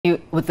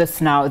With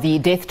this now, the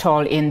death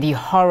toll in the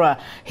horror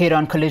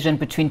head-on collision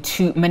between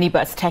two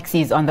minibus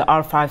taxis on the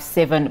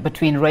R57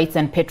 between Reitz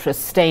and Petrus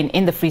Steyn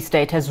in the Free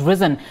State has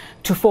risen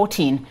to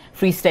 14.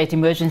 Free State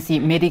Emergency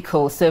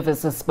Medical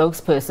Services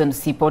spokesperson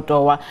Sipho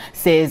Towa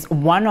says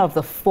one of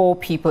the 4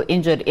 people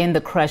injured in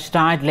the crash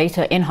died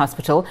later in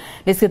hospital.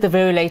 Let's get the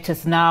very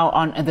latest now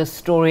on this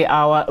story.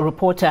 Our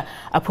reporter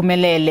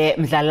Aphumelele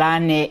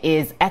Mdlalane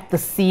is at the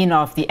scene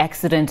of the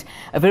accident.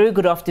 A very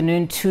good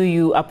afternoon to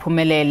you,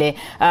 Aphumelele.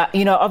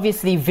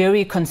 Obviously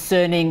very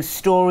concerning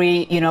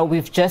story.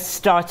 We've just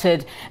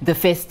started the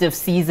festive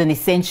season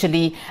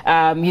essentially,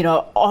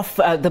 off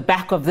the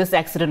back of this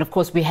accident. Of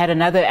course, we had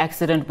another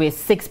accident where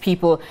 6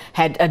 people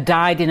had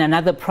died in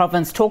another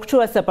province. Talk to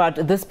us about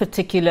this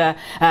particular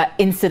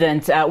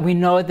incident. We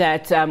know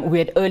that we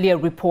had earlier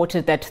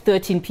reported that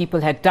 13 people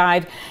had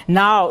died.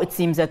 Now it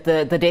seems that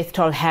the death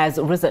toll has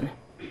risen.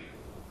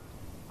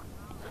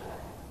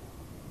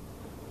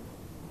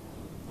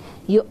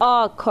 You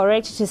are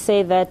correct to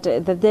say that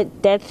the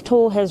death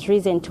toll has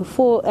risen to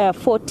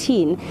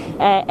 14.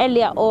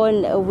 Earlier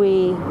on,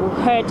 we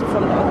heard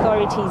from the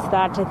authorities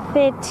that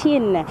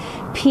 13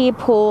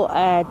 people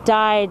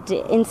died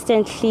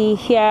instantly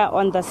here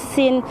on the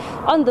scene,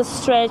 on the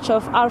stretch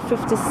of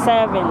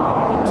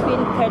R57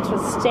 between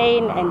Petrus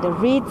Steyn and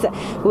Reitz.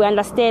 We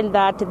understand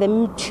that the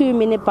 2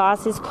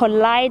 minibuses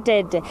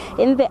collided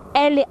in the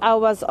early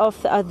hours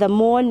of the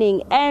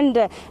morning,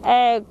 and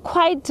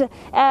quite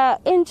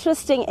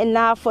interesting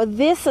enough, for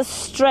this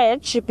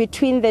stretch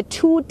between the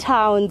 2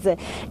 towns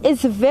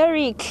is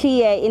very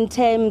clear in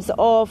terms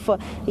of,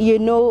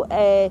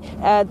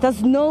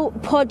 there's no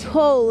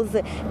potholes,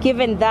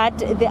 given that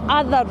the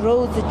other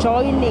roads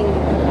joining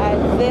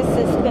this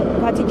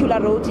particular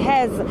road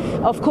has,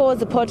 of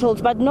course, potholes.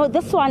 But no,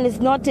 this one is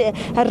not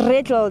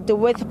riddled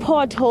with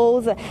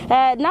potholes.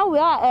 Now we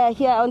are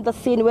here on the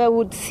scene where we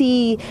would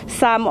see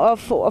some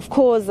of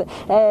course,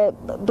 where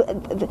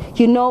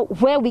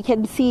we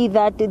can see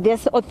that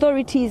there's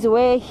authorities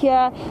were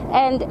here,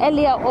 and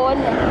earlier on,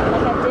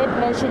 like I did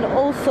mention,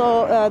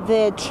 also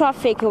the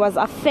traffic was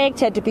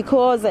affected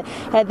because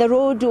the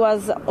road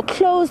was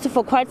closed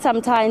for quite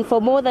some time. For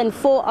more than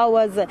 4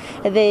 hours,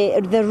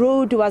 the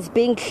road was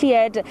being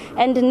cleared,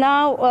 and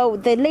now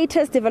the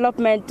latest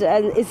development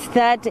is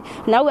that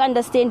now we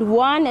understand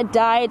 1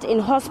 died in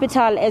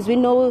hospital. As we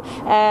know,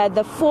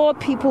 the 4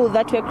 people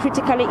that were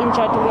critically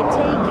injured were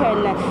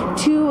taken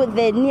to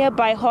the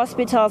nearby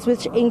hospitals,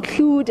 which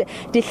include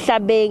the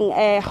Sabeng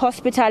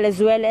hospital as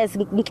well as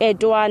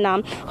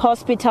Nkedwana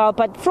hospital.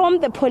 But from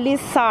the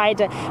police side,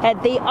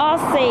 they are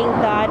saying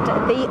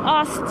that they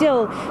are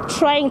still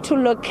trying to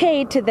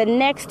locate the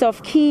next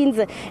of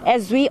kin,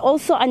 as we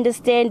also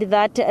understand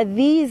that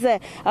these,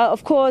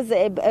 of course,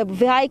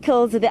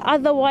 vehicles, the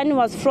other one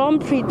was from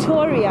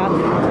Pretoria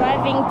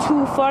driving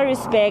to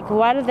Forestburg,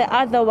 while the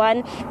other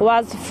one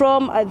was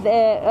from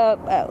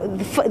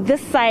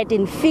this side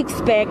in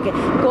Fixburg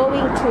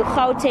going to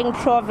Gauteng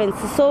province.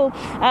 So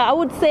I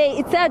would say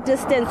it's a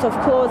distance, of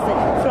course,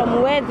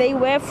 from where they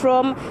were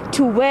from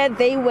to where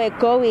they were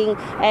going.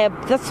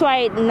 That's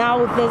why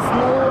now there's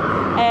no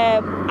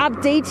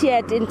update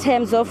yet in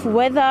terms of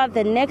whether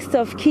the next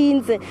of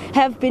kin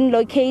have been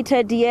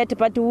located yet.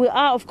 But we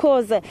are, of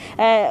course,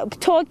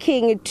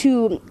 talking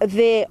to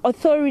the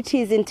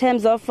authorities in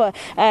terms of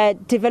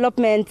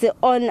development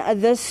on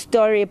this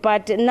story.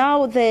 But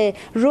now the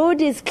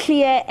road is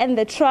clear and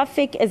the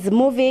traffic is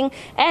moving.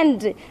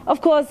 And,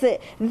 of course,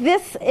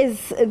 this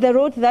is the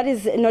road that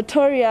is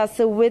notorious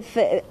with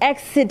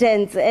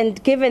accidents.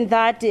 And given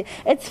that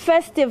it's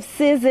festive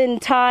season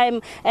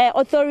time,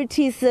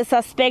 authorities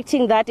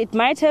suspecting that it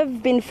might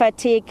have been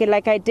fatigue,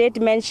 like I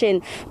did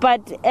mention.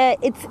 But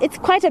it's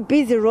quite a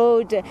busy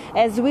road.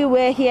 As we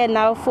were here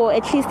now for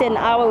at least an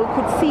hour, we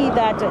could see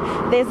that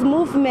there's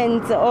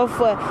movement of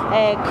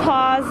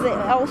cars,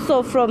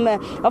 also from,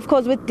 of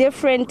course, with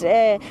different,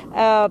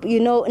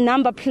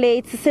 number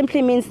plates.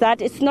 Simply means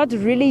that it's not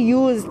really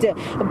used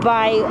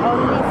by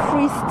only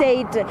Free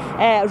State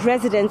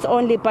residents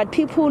only, but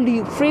people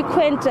who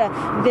frequent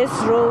this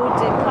road,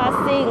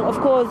 passing, of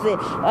course,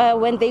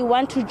 when they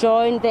want to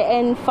join the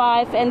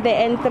N5 and the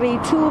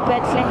N3 to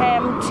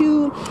Bethlehem,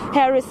 to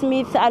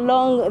Harrismith,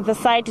 along the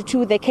side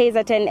to the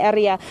KZN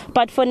area.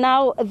 But for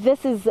now,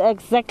 this is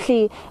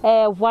exactly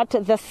what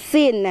the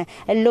scene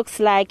looks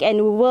like, and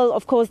we will,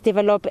 of course,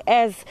 develop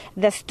as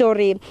the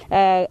story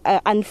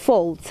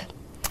unfolds.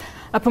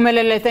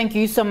 Aphumelele, thank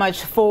you so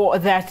much for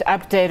that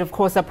update. Of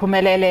course,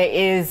 Aphumelele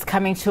is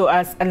coming to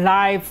us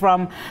live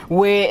from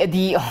where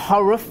the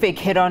horrific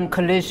head-on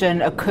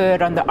collision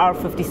occurred on the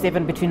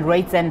R57 between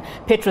Reitz and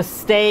Petrus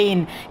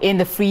Steyn in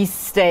the Free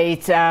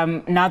State.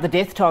 Now the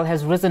death toll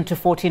has risen to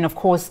 14. Of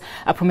course,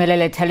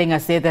 Aphumelele telling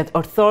us there that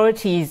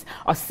authorities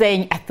are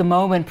saying at the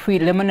moment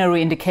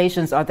preliminary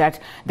indications are that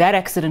that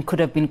accident could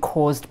have been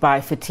caused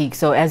by fatigue.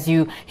 So as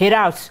you head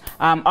out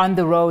on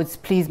the roads,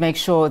 please make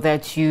sure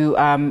that you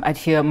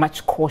adhere much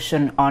much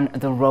caution on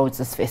the roads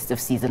this festive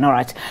season. All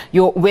right,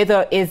 your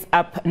weather is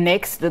up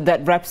next.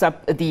 That wraps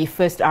up the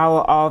first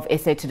hour of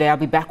SA Today. I'll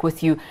be back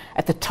with you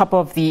at the top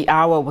of the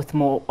hour with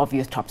more of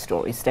your top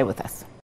stories. Stay with us.